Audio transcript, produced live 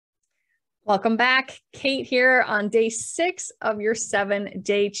Welcome back. Kate here on day 6 of your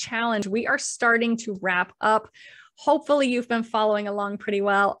 7-day challenge. We are starting to wrap up. Hopefully you've been following along pretty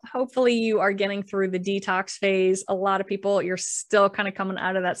well. Hopefully you are getting through the detox phase. A lot of people, you're still kind of coming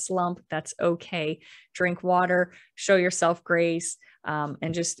out of that slump. That's okay. Drink water, show yourself grace,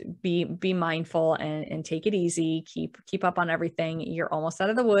 and just be mindful and take it easy. Keep up on everything. You're almost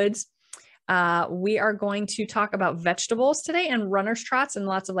out of the woods. We are going to talk about vegetables today and runner's trots and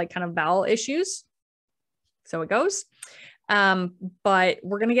lots of kind of bowel issues. So it goes. But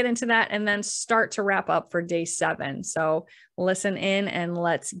we're going to get into that and then start to wrap up for day 7. So listen in and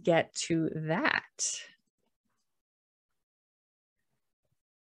let's get to that.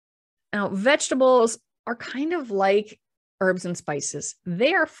 Now, vegetables are kind of like herbs and spices.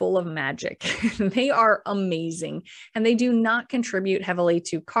 They are full of magic. They are amazing, and they do not contribute heavily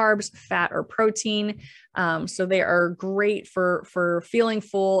to carbs, fat, or protein. So they are great for feeling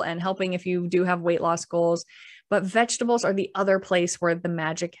full and helping if you do have weight loss goals. But vegetables are the other place where the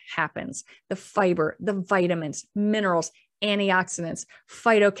magic happens. The fiber, the vitamins, minerals, antioxidants,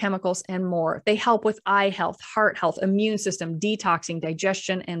 phytochemicals, and more. They help with eye health, heart health, immune system, detoxing,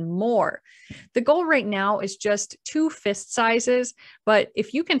 digestion, and more. The goal right now is just 2 fist sizes, but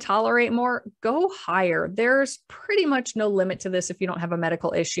if you can tolerate more, go higher. There's pretty much no limit to this if you don't have a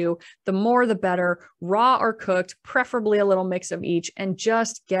medical issue. The more, the better, raw or cooked, preferably a little mix of each, and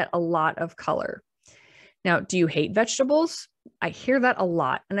just get a lot of color. Now, do you hate vegetables? I hear that a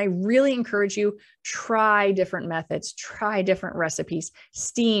lot, and I really encourage you, try different methods, try different recipes,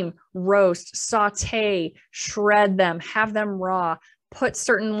 steam, roast, saute, shred them, have them raw, put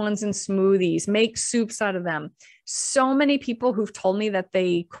certain ones in smoothies, make soups out of them. So many people who've told me that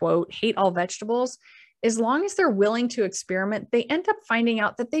they, quote, hate all vegetables, as long as they're willing to experiment, they end up finding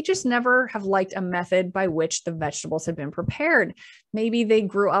out that they just never have liked a method by which the vegetables had been prepared. Maybe they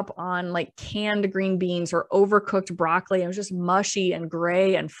grew up on canned green beans or overcooked broccoli. It was just mushy and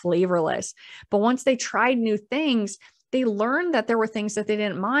gray and flavorless. But once they tried new things, they learned that there were things that they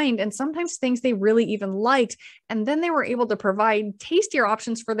didn't mind, and sometimes things they really even liked. And then they were able to provide tastier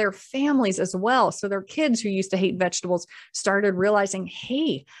options for their families as well. So their kids who used to hate vegetables started realizing,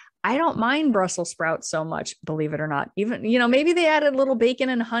 hey, I don't mind Brussels sprouts so much, believe it or not. Even, maybe they added a little bacon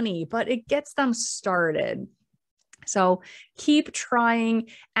and honey, but it gets them started. So keep trying,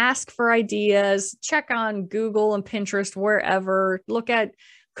 ask for ideas, check on Google and Pinterest, wherever, look at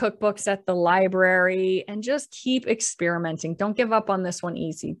cookbooks at the library, and just keep experimenting. Don't give up on this one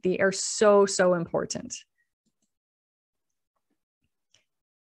easy. They are so, so important.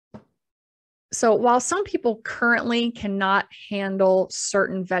 So while some people currently cannot handle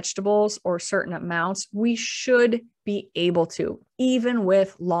certain vegetables or certain amounts, we should be able to, even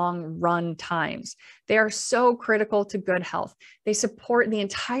with long run times. They are so critical to good health. They support the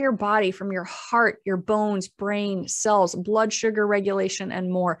entire body from your heart, your bones, brain, cells, blood sugar regulation,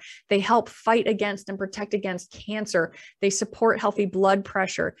 and more. They help fight against and protect against cancer. They support healthy blood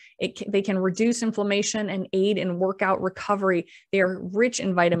pressure. They can reduce inflammation and aid in workout recovery. They are rich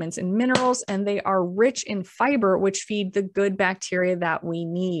in vitamins and minerals, and they are rich in fiber, which feed the good bacteria that we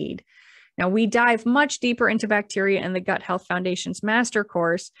need. Now, we dive much deeper into bacteria in the Gut Health Foundation's master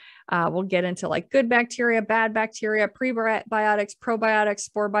course. We'll get into good bacteria, bad bacteria, prebiotics, probiotics,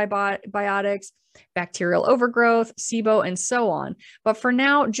 spore biotics, bacterial overgrowth, SIBO, and so on. But for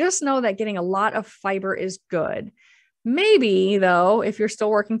now, just know that getting a lot of fiber is good. Maybe, though, if you're still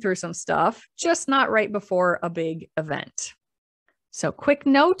working through some stuff, just not right before a big event. So quick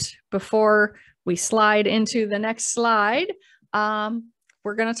note before we slide into the next slide.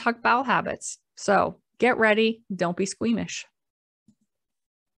 We're going to talk bowel habits. So get ready. Don't be squeamish.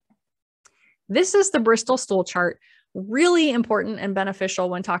 This is the Bristol stool chart. Really important and beneficial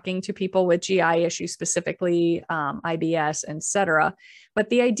when talking to people with GI issues, specifically IBS, etc.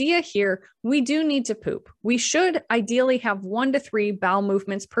 But the idea here, we do need to poop. We should ideally have 1 to 3 bowel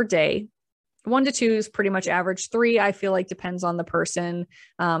movements per day. 1 to 2 is pretty much average. 3, I feel like, depends on the person,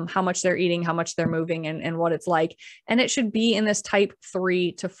 how much they're eating, how much they're moving, and what it's like. And it should be in this type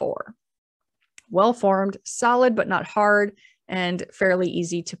 3 to 4. Well-formed, solid, but not hard, and fairly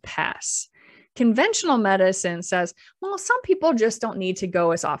easy to pass. Conventional medicine says, well, some people just don't need to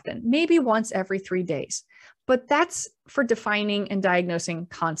go as often, maybe once every 3 days. But that's for defining and diagnosing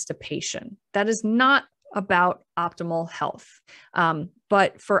constipation. That is not about optimal health.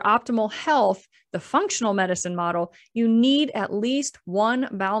 But for optimal health, the functional medicine model, you need at least 1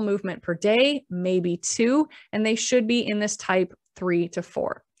 bowel movement per day, maybe 2, and they should be in this type 3 to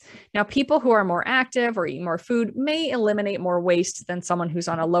 4. Now, people who are more active or eat more food may eliminate more waste than someone who's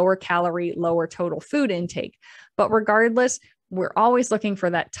on a lower calorie, lower total food intake. But regardless, we're always looking for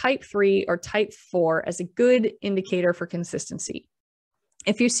that type 3 or type 4 as a good indicator for consistency.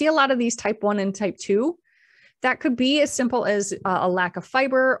 If you see a lot of these type 1 and type 2, that could be as simple as a lack of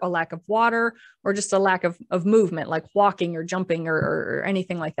fiber, a lack of water, or just a lack of movement, like walking or jumping or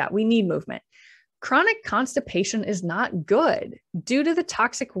anything like that. We need movement. Chronic constipation is not good. Due to the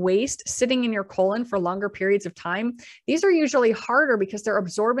toxic waste sitting in your colon for longer periods of time, these are usually harder because they're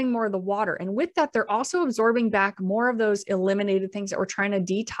absorbing more of the water. And with that, they're also absorbing back more of those eliminated things that we're trying to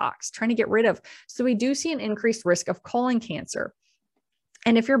detox, trying to get rid of. So we do see an increased risk of colon cancer.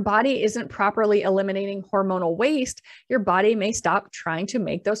 And if your body isn't properly eliminating hormonal waste, your body may stop trying to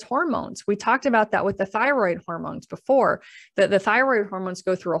make those hormones. We talked about that with the thyroid hormones before, that the thyroid hormones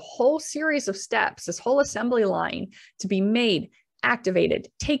go through a whole series of steps, this whole assembly line to be made, activated,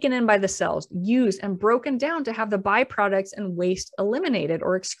 taken in by the cells, used, and broken down to have the byproducts and waste eliminated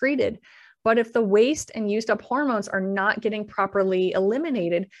or excreted. But if the waste and used up hormones are not getting properly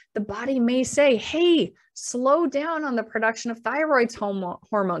eliminated, the body may say, hey, slow down on the production of thyroid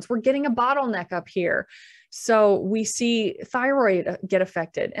hormones. We're getting a bottleneck up here. So we see thyroid get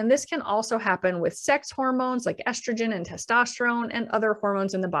affected. And this can also happen with sex hormones like estrogen and testosterone and other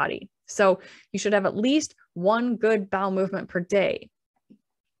hormones in the body. So you should have at least one good bowel movement per day.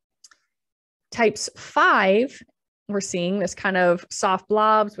 Types 5, we're seeing this kind of soft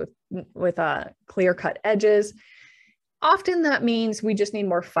blobs with clear-cut edges. Often that means we just need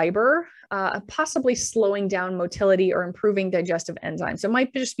more fiber, possibly slowing down motility or improving digestive enzymes. It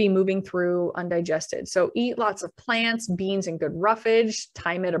might just be moving through undigested. So eat lots of plants, beans, and good roughage,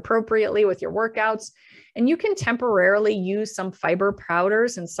 time it appropriately with your workouts. And you can temporarily use some fiber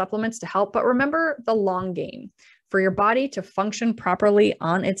powders and supplements to help, but remember the long game for your body to function properly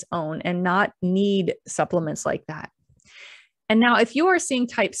on its own and not need supplements like that. And now if you are seeing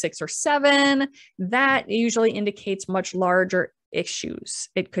type 6 or 7, that usually indicates much larger issues.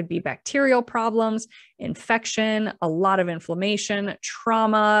 It could be bacterial problems, infection, a lot of inflammation,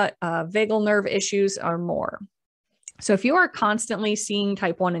 trauma, vagal nerve issues, or more. So if you are constantly seeing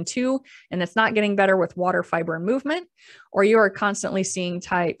type 1 and 2, and it's not getting better with water, fiber, and movement, or you are constantly seeing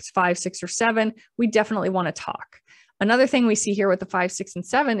types 5, 6, or 7, we definitely want to talk. Another thing we see here with the 5, 6, and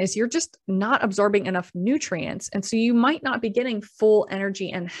 7 is you're just not absorbing enough nutrients. And so you might not be getting full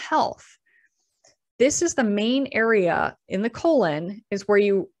energy and health. This is the main area in the colon is where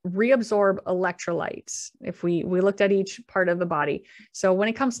you reabsorb electrolytes. If we looked at each part of the body. So when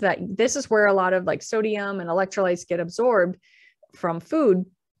it comes to that, this is where a lot of like sodium and electrolytes get absorbed from food.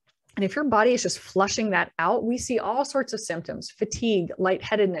 And if your body is just flushing that out, we see all sorts of symptoms: fatigue,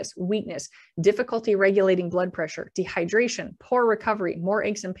 lightheadedness, weakness, difficulty regulating blood pressure, dehydration, poor recovery, more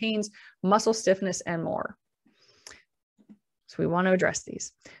aches and pains, muscle stiffness, and more. So we want to address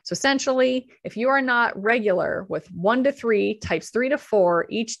these. So essentially, if you are not regular with 1 to 3, types 3 to 4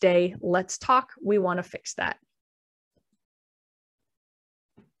 each day, let's talk. We want to fix that.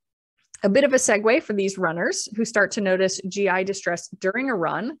 A bit of a segue for these runners who start to notice GI distress during a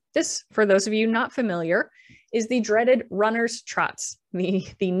run. This, for those of you not familiar, is the dreaded runner's trots,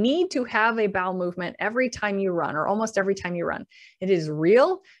 the need to have a bowel movement every time you run, or almost every time you run. It is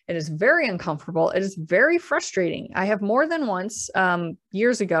real. It is very uncomfortable. It is very frustrating. I have more than once,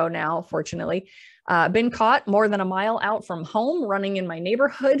 years ago now, fortunately, been caught more than a mile out from home running in my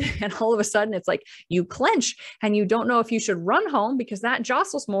neighborhood. And all of a sudden it's like you clench and you don't know if you should run home because that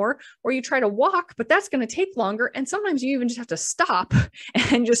jostles more, or you try to walk, but that's going to take longer. And sometimes you even just have to stop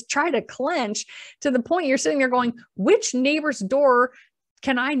and just try to clench to the point you're sitting there going, which neighbor's door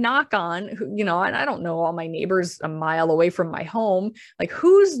can I knock on? You know, and I don't know all my neighbors a mile away from my home. Like,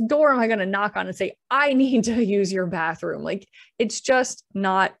 whose door am I going to knock on and say, I need to use your bathroom? Like, it's just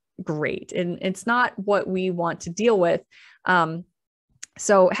not great. And it's not what we want to deal with.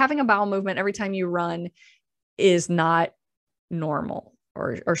 So having a bowel movement every time you run is not normal,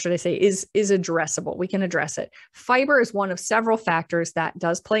 or should I say is addressable. We can address it. Fiber is one of several factors that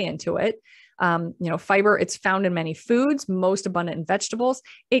does play into it. Fiber, it's found in many foods, most abundant in vegetables.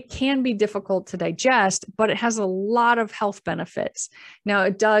 It can be difficult to digest, but it has a lot of health benefits. Now,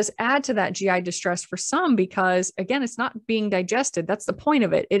 it does add to that GI distress for some because, again, it's not being digested. That's the point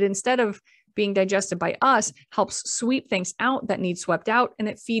of it. It, instead of being digested by us, helps sweep things out that need swept out, and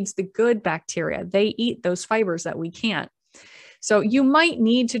it feeds the good bacteria. They eat those fibers that we can't. So you might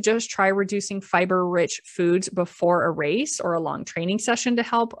need to just try reducing fiber-rich foods before a race or a long training session to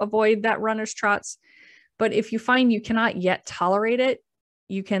help avoid that runner's trots. But if you find you cannot yet tolerate it,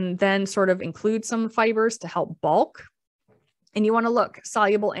 you can then sort of include some fibers to help bulk. And you want to look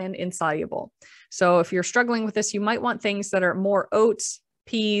soluble and insoluble. So if you're struggling with this, you might want things that are more oats,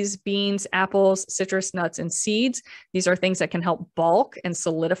 peas, beans, apples, citrus, nuts, and seeds. These are things that can help bulk and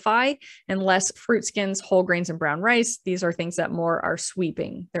solidify, and less fruit skins, whole grains, and brown rice. These are things that more are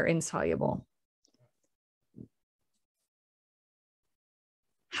sweeping. They're insoluble.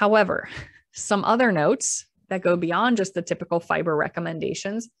 However, some other notes that go beyond just the typical fiber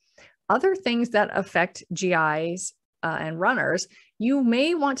recommendations, other things that affect GIs and runners, you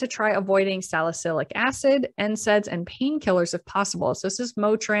may want to try avoiding salicylic acid, NSAIDs, and painkillers if possible. So this is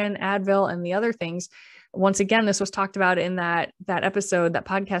Motrin, Advil, and the other things. Once again, this was talked about in that episode, that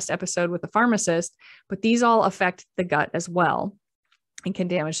podcast episode with the pharmacist, but these all affect the gut as well and can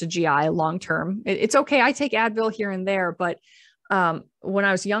damage the GI long-term. It's okay. I take Advil here and there, but when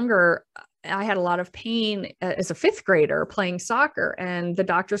I was younger, I had a lot of pain as a fifth grader playing soccer, and the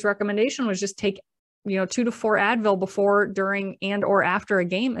doctor's recommendation was just take 2 to 4 Advil before, during, and or after a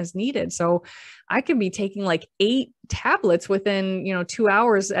game as needed. So I could be taking like 8 tablets within 2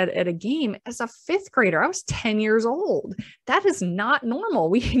 hours at a game as a fifth grader. I was 10 years old. That is not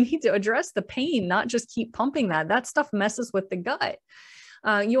normal. We need to address the pain, not just keep pumping that. That stuff messes with the gut.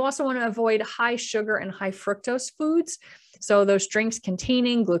 You also want to avoid high sugar and high fructose foods. So those drinks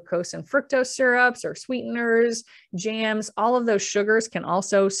containing glucose and fructose syrups or sweeteners, jams, all of those sugars can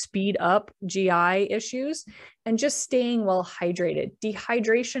also speed up GI issues. And just staying well hydrated.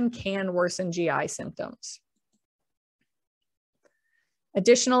 Dehydration can worsen GI symptoms.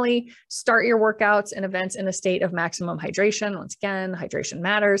 Additionally, start your workouts and events in a state of maximum hydration. Once again, hydration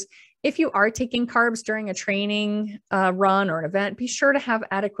matters. If you are taking carbs during a training run or an event, be sure to have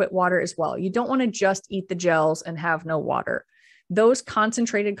adequate water as well. You don't want to just eat the gels and have no water. Those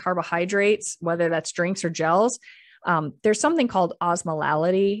concentrated carbohydrates, whether that's drinks or gels, there's something called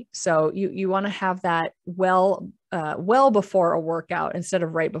osmolality. So you want to have that well before a workout instead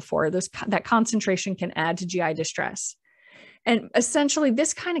of right before. That concentration can add to GI distress. And essentially,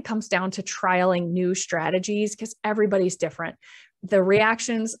 this kind of comes down to trialing new strategies because everybody's different. The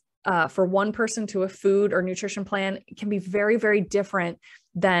reactions for one person to a food or nutrition plan can be very, very different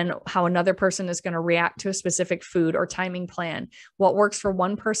than how another person is going to react to a specific food or timing plan. What works for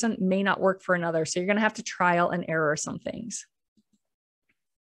one person may not work for another. So you're going to have to trial and error some things.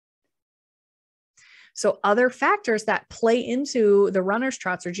 So other factors that play into the runner's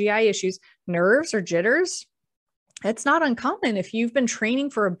trots or GI issues, nerves or jitters. It's not uncommon if you've been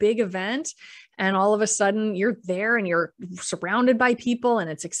training for a big event and all of a sudden you're there and you're surrounded by people and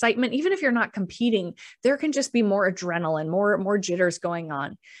it's excitement. Even if you're not competing, there can just be more adrenaline, more jitters going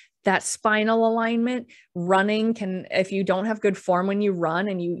on. That spinal alignment, running can, if you don't have good form when you run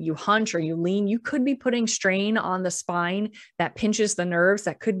and you hunch or you lean, you could be putting strain on the spine that pinches the nerves,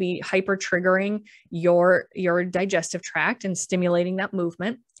 that could be hyper triggering your digestive tract and stimulating that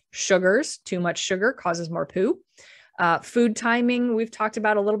movement. Sugars, too much sugar causes more poo. Food timing, we've talked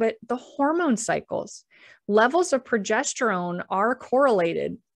about a little bit. The hormone cycles. Levels of progesterone are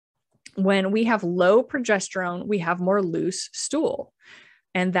correlated. When we have low progesterone, we have more loose stool.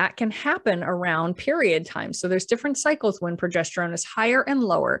 And that can happen around period time. So there's different cycles when progesterone is higher and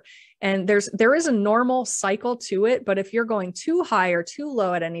lower. And there is a normal cycle to it, but if you're going too high or too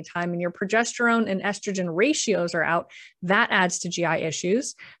low at any time and your progesterone and estrogen ratios are out, that adds to GI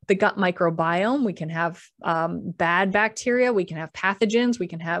issues. The gut microbiome, we can have bad bacteria, we can have pathogens, we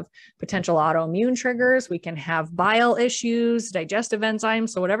can have potential autoimmune triggers, we can have bile issues, digestive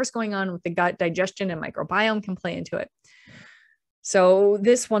enzymes. So whatever's going on with the gut, digestion and microbiome can play into it. So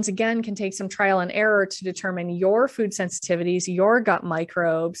this, once again, can take some trial and error to determine your food sensitivities, your gut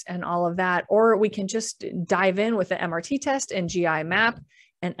microbes, and all of that. Or we can just dive in with the MRT test and GI map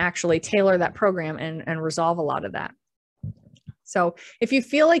and actually tailor that program and resolve a lot of that. So if you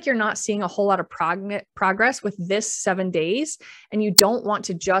feel like you're not seeing a whole lot of progress with this 7 days, and you don't want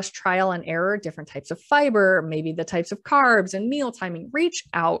to just trial and error different types of fiber, maybe the types of carbs and meal timing, reach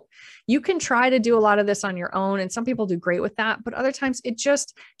out. You can try to do a lot of this on your own. And some people do great with that, but other times it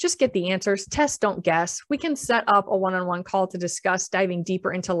just get the answers. Test, don't guess. We can set up a one-on-one call to discuss diving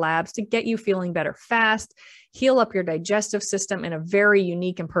deeper into labs to get you feeling better fast, heal up your digestive system in a very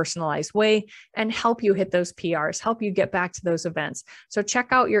unique and personalized way, and help you hit those PRs, help you get back to those events. So check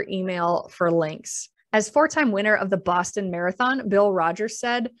out your email for links. As 4-time winner of the Boston Marathon, Bill Rogers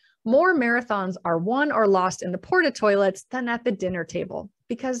said, "More marathons are won or lost in the porta toilets than at the dinner table."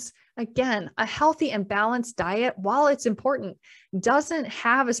 Because again, a healthy and balanced diet, while it's important, doesn't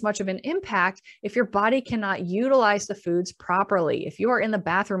have as much of an impact if your body cannot utilize the foods properly, if you are in the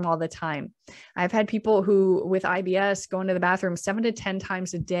bathroom all the time. I've had people who with IBS go into the bathroom 7 to 10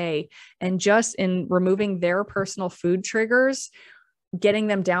 times a day, and just in removing their personal food triggers, getting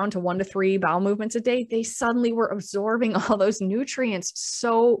them down to 1 to 3 bowel movements a day, they suddenly were absorbing all those nutrients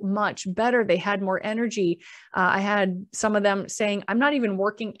so much better. They had more energy. I had some of them saying, I'm not even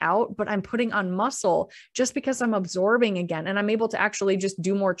working out, but I'm putting on muscle just because I'm absorbing again. And I'm able to actually just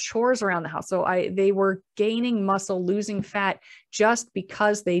do more chores around the house. So they were gaining muscle, losing fat just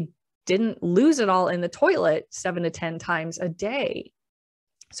because they didn't lose it all in the toilet 7 to 10 times a day.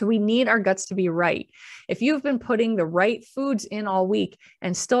 So we need our guts to be right. If you've been putting the right foods in all week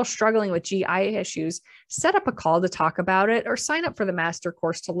and still struggling with GI issues, set up a call to talk about it or sign up for the master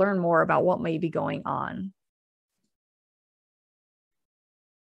course to learn more about what may be going on.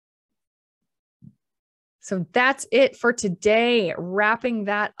 So that's it for today. Wrapping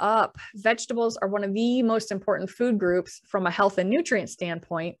that up, vegetables are one of the most important food groups from a health and nutrient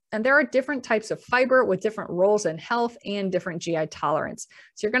standpoint. And there are different types of fiber with different roles in health and different GI tolerance.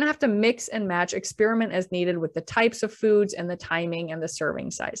 So you're going to have to mix and match, experiment as needed with the types of foods and the timing and the serving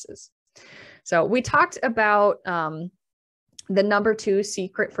sizes. So we talked about the number 2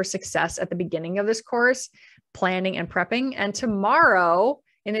 secret for success at the beginning of this course, planning and prepping. And tomorrow,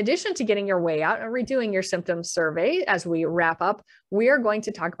 in addition to getting your way out and redoing your symptoms survey as we wrap up, we are going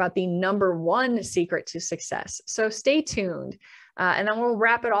to talk about the number 1 secret to success. So stay tuned. And then we'll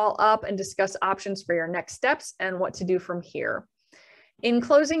wrap it all up and discuss options for your next steps and what to do from here. In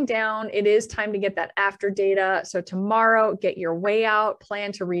closing down, it is time to get that after data. So tomorrow, get your way out,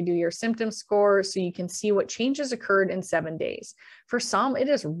 plan to redo your symptom score so you can see what changes occurred in 7 days. For some, it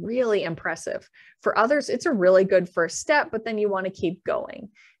is really impressive. For others, it's a really good first step, but then you want to keep going.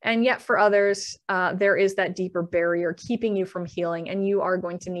 And yet for others, there is that deeper barrier keeping you from healing, and you are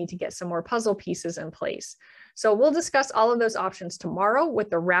going to need to get some more puzzle pieces in place. So we'll discuss all of those options tomorrow with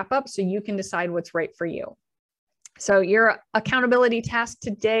the wrap up so you can decide what's right for you. So your accountability task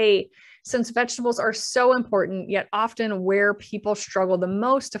today, since vegetables are so important, yet often where people struggle the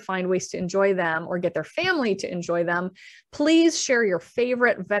most to find ways to enjoy them or get their family to enjoy them, please share your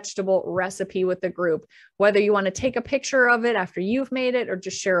favorite vegetable recipe with the group. Whether you want to take a picture of it after you've made it, or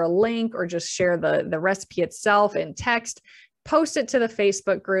just share a link, or just share the recipe itself in text, post it to the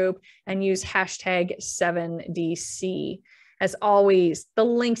Facebook group and use hashtag 7DC. As always, the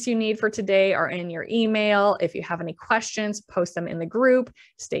links you need for today are in your email. If you have any questions, post them in the group.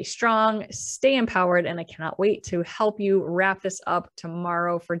 Stay strong, stay empowered, and I cannot wait to help you wrap this up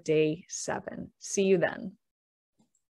tomorrow for day 7. See you then.